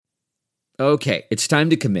Okay, it's time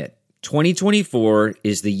to commit. 2024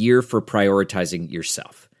 is the year for prioritizing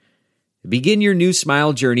yourself. Begin your new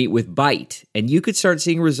smile journey with Byte, and you could start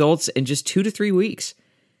seeing results in just 2 to 3 weeks.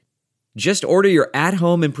 Just order your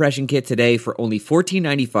at-home impression kit today for only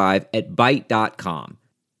 $14.95 at Byte.com.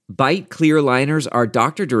 Byte clear aligners are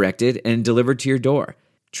doctor-directed and delivered to your door.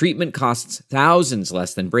 Treatment costs thousands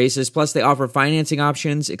less than braces, plus they offer financing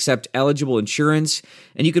options, accept eligible insurance,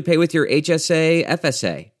 and you could pay with your HSA,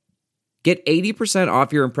 FSA. Get 80%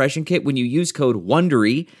 off your impression kit when you use code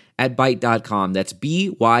WONDERY at Byte.com. That's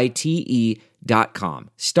BYTE.com.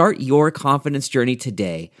 Start your confidence journey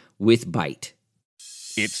today with Byte.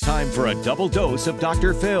 It's time for a double dose of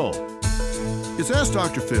Dr. Phil. It's Ask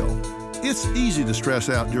Dr. Phil. It's easy to stress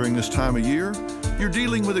out during this time of year. You're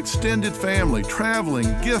dealing with extended family, traveling,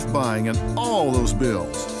 gift buying, and all those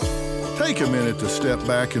bills. Take a minute to step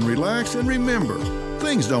back and relax, and remember,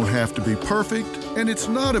 things don't have to be perfect, and it's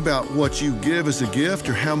not about what you give as a gift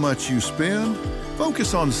or how much you spend.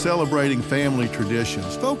 Focus on celebrating family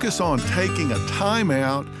traditions. Focus on taking a time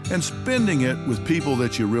out and spending it with people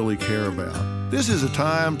that you really care about. This is a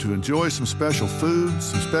time to enjoy some special food,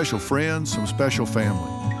 some special friends, some special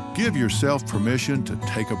family. Give yourself permission to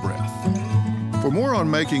take a breath. For more on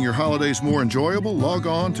making your holidays more enjoyable, log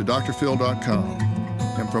on to drphil.com.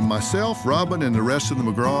 And from myself, Robin, and the rest of the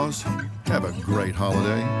McGraws, have a great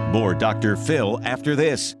holiday. More Dr. Phil after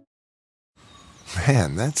this.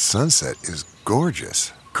 Man, that sunset is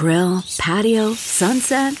gorgeous. Grill, patio,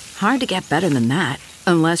 sunset. Hard to get better than that.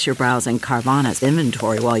 Unless you're browsing Carvana's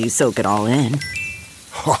inventory while you soak it all in.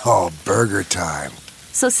 Oh, burger time.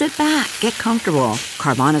 So sit back, get comfortable.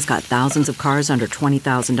 Carvana's got thousands of cars under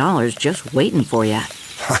 $20,000 just waiting for you.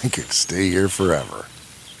 I could stay here forever.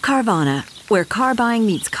 Carvana, where car buying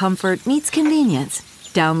meets comfort meets convenience.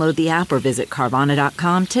 Download the app or visit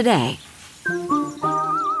Carvana.com today.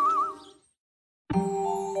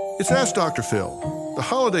 It's Ask Dr. Phil. The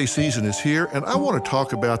holiday season is here, and I want to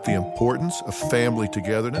talk about the importance of family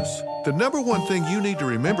togetherness. The number one thing you need to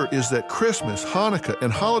remember is that Christmas, Hanukkah,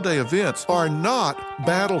 and holiday events are not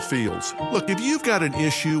battlefields. Look, if you've got an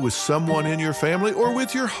issue with someone in your family or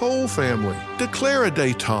with your whole family, declare a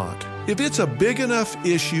détente. If it's a big enough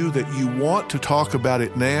issue that you want to talk about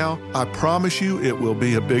it now, I promise you it will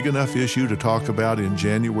be a big enough issue to talk about in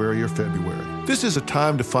January or February. This is a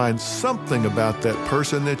time to find something about that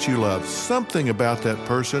person that you love, something about that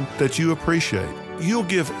person that you appreciate. You'll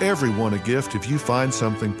give everyone a gift if you find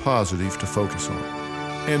something positive to focus on.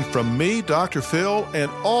 And from me, Dr. Phil, and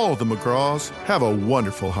all the McGraws, have a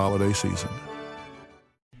wonderful holiday season.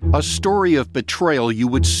 A story of betrayal you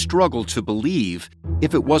would struggle to believe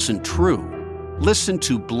if it wasn't true. Listen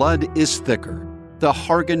to Blood is Thicker, The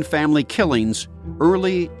Hargan Family Killings,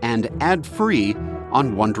 early and ad-free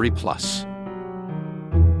on Wondery Plus.